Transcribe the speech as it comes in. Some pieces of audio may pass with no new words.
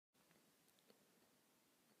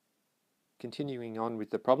continuing on with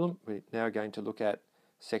the problem, we're now going to look at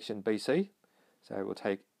section BC. So we'll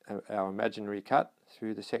take our imaginary cut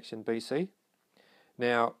through the section BC.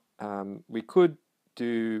 Now, we could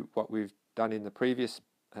do what we've done in the previous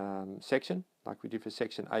section, like we did for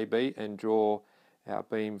section AB, and draw our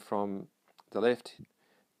beam from the left,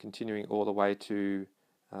 continuing all the way to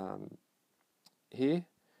here.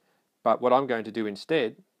 But what I'm going to do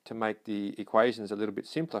instead, to make the equations a little bit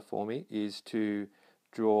simpler for me, is to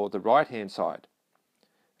draw the right hand side.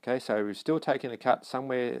 Okay, so we've still taken a cut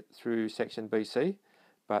somewhere through section BC,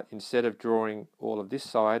 but instead of drawing all of this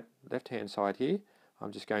side, left hand side here,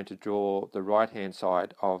 I'm just going to draw the right hand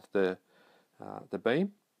side of the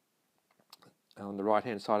beam on the right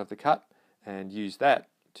hand side of the cut, and use that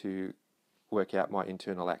to work out my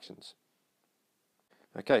internal actions.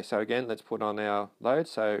 Okay, so again, let's put on our load.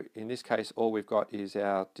 So in this case, all we've got is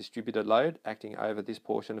our distributed load acting over this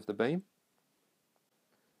portion of the beam.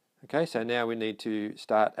 Okay, so now we need to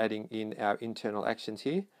start adding in our internal actions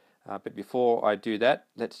here. But before I do that,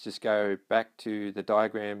 let's just go back to the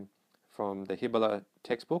diagram from the Hibbler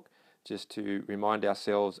textbook, just to remind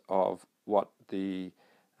ourselves of what the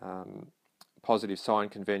positive sign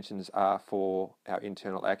conventions are for our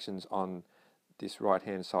internal actions on this right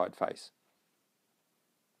hand side face.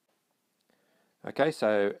 Okay,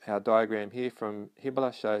 so our diagram here from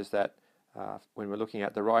Hibbler shows that when we're looking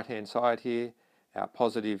at the right hand side here, our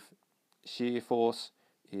positive shear force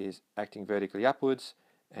is acting vertically upwards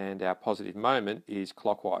and our positive moment is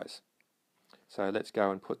clockwise. So let's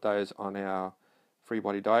go and put those on our free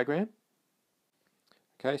body diagram.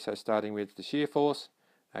 Okay, so starting with the shear force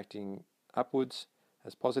acting upwards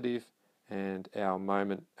as positive and our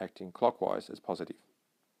moment acting clockwise as positive.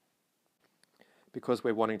 Because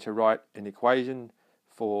we're wanting to write an equation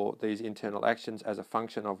for these internal actions as a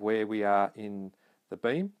function of where we are in the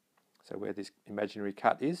beam, so where this imaginary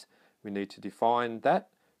cut is, we need to define that.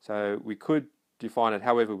 So we could define it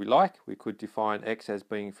however we like. We could define x as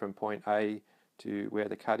being from point A to where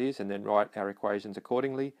the cut is and then write our equations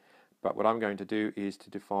accordingly. But what I'm going to do is to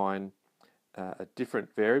define a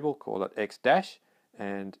different variable, call it x dash,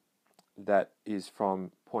 and that is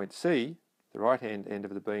from point C, the right hand end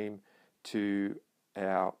of the beam, to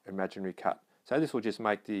our imaginary cut. So this will just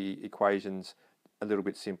make the equations a little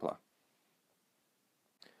bit simpler.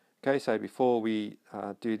 Okay, so before we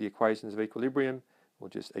do the equations of equilibrium,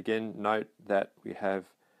 we'll just again note that we have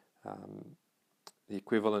the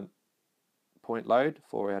equivalent point load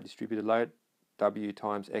for our distributed load, W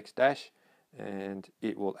times x dash, and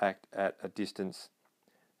it will act at a distance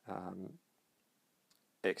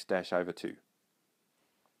x dash over 2.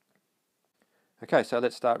 Okay, so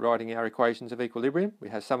let's start writing our equations of equilibrium. We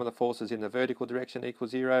have sum of the forces in the vertical direction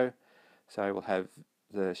equals 0. So we'll have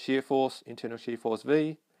the shear force, internal shear force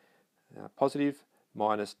V, positive,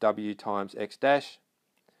 minus W times x dash.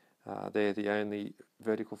 They're the only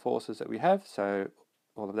vertical forces that we have, so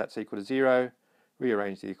all of that's equal to 0.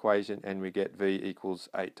 Rearrange the equation and we get V equals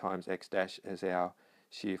 8 times x dash as our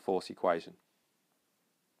shear force equation.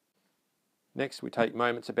 Next we take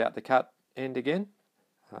moments about the cut end again.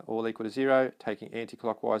 All equal to 0, taking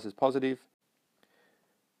anti-clockwise as positive.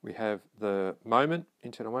 We have the moment,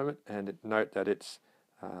 internal moment, and note that it's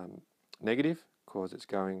negative because it's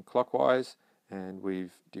going clockwise, and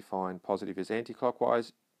we've defined positive as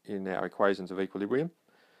anti-clockwise in our equations of equilibrium.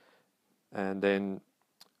 And then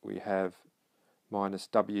we have minus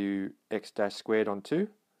wx dash squared on 2.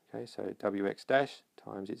 Okay, so wx dash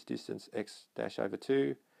times its distance x dash over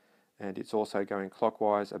 2, and it's also going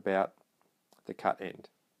clockwise about the cut end.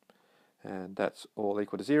 And that's all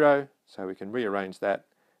equal to 0, so we can rearrange that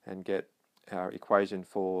and get our equation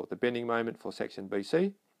for the bending moment for section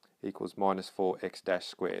BC equals minus 4x dash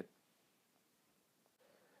squared.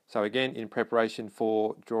 So again, in preparation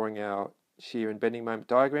for drawing our shear and bending moment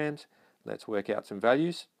diagrams, let's work out some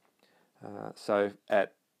values. So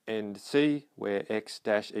at end C, where x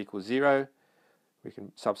dash equals 0, we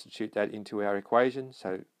can substitute that into our equation.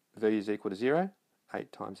 So V is equal to 0,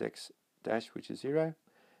 8 times x dash, which is 0.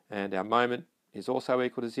 And our moment is also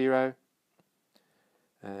equal to 0.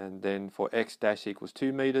 And then for x dash equals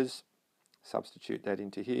 2 meters, substitute that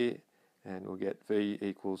into here, and we'll get V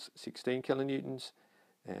equals 16 kilonewtons,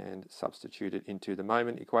 and substitute it into the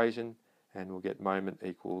moment equation, and we'll get moment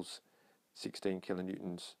equals 16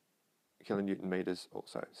 kilonewton meters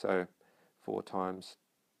also. So 4 times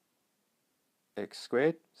x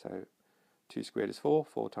squared, so 2 squared is 4,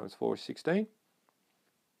 4 times 4 is 16.